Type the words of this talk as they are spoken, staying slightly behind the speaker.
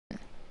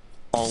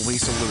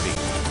Always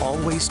alerting,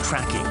 always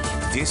tracking.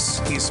 This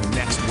is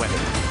Next Weather.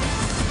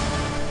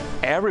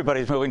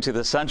 Everybody's moving to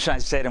the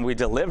Sunshine State, and we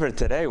delivered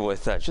today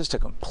with just a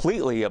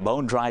completely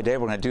bone dry day.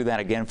 We're going to do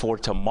that again for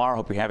tomorrow.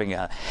 Hope you're having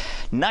a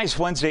nice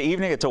Wednesday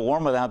evening. It's a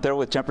warm one out there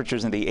with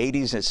temperatures in the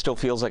 80s. It still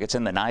feels like it's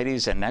in the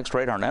 90s. And next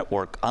radar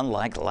network,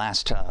 unlike the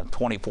last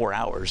 24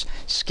 hours,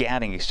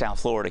 scanning South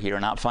Florida here,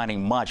 not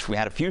finding much. We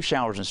had a few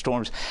showers and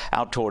storms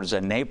out towards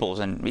Naples,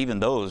 and even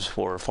those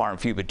were far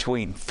and few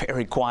between.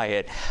 Very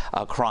quiet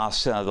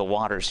across the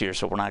waters here,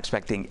 so we're not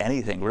expecting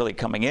anything really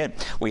coming in.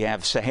 We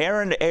have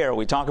Saharan air.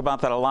 We talk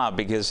about that a lot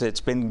because it's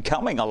been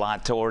coming a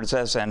lot towards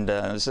us, and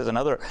this is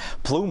another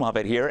plume of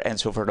it here. And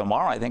so for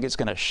tomorrow, I think it's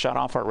going to shut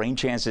off our rain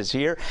chances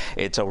here.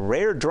 It's a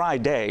rare dry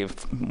day.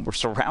 We're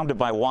surrounded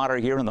by water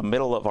here in the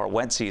middle of our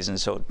wet season,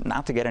 so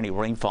not to get any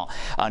rainfall.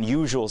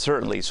 Unusual,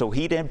 certainly. So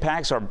heat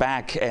impacts are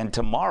back, and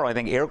tomorrow I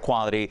think air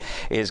quality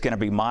is going to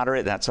be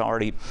moderate. That's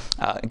already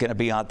going to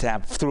be on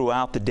tap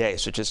throughout the day,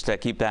 so just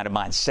keep that in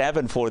mind.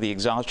 7 for the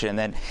exhaustion, and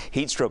then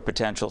heat stroke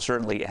potential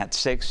certainly at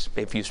 6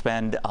 if you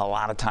spend a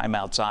lot of time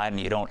outside and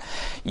you don't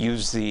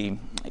use the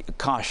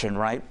caution,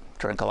 right?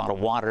 Drink a lot of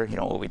water. You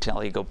know what we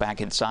tell you, go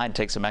back inside,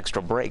 take some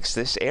extra breaks.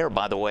 This air,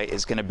 by the way,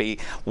 is going to be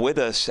with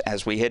us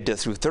as we head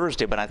through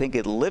Thursday, but I think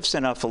it lifts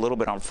enough a little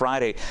bit on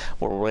Friday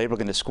where we're able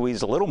to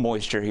squeeze a little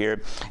moisture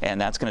here,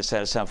 and that's going to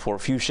set us up for a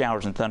few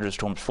showers and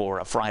thunderstorms for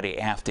a Friday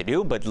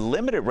afternoon. But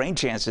limited rain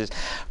chances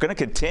are going to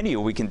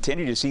continue. We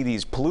continue to see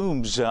these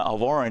plumes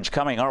of orange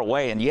coming our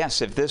way, and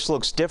yes, if this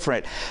looks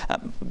different,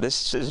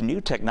 this is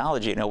new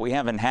technology. You know, we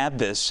haven't had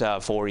this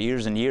for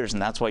years and years, and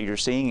that's why you're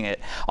seeing it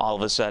all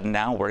of a sudden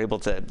now. We're able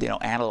to,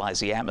 analyze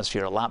the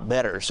atmosphere a lot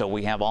better. So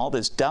we have all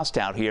this dust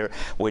out here,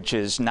 which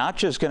is not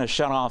just going to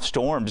shut off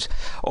storms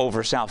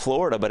over South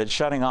Florida, but it's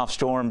shutting off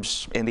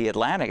storms in the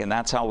Atlantic. And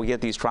that's how we get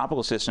these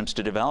tropical systems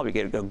to develop. You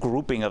get a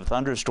grouping of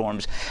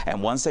thunderstorms.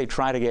 And once they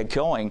try to get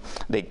going,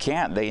 they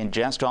can't. They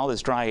ingest all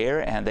this dry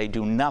air and they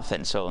do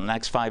nothing. So the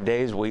next 5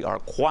 days, we are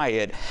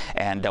quiet,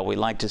 and we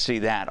like to see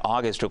that.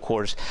 August, of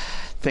course,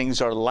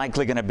 things are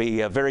likely going to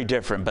be very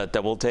different,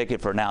 but we'll take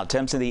it for now.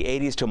 Temps in the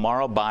 80s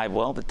tomorrow. By,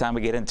 well, the time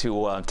we get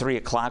into 3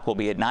 o'clock, we'll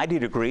be at 90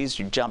 degrees.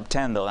 You jump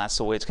 10, though. That's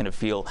the way it's going to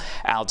feel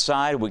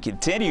outside. We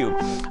continue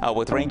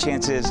with rain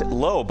chances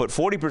low, but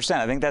 40%.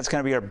 I think that's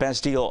going to be our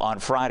best deal on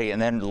Friday.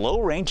 And then low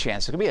rain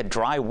chance. It's going to be a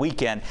dry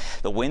weekend.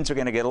 The winds are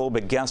going to get a little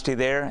bit gusty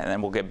there, and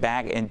then we'll get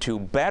back into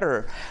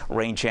better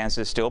rain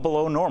chances, still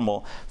below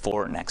normal,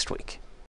 for next week.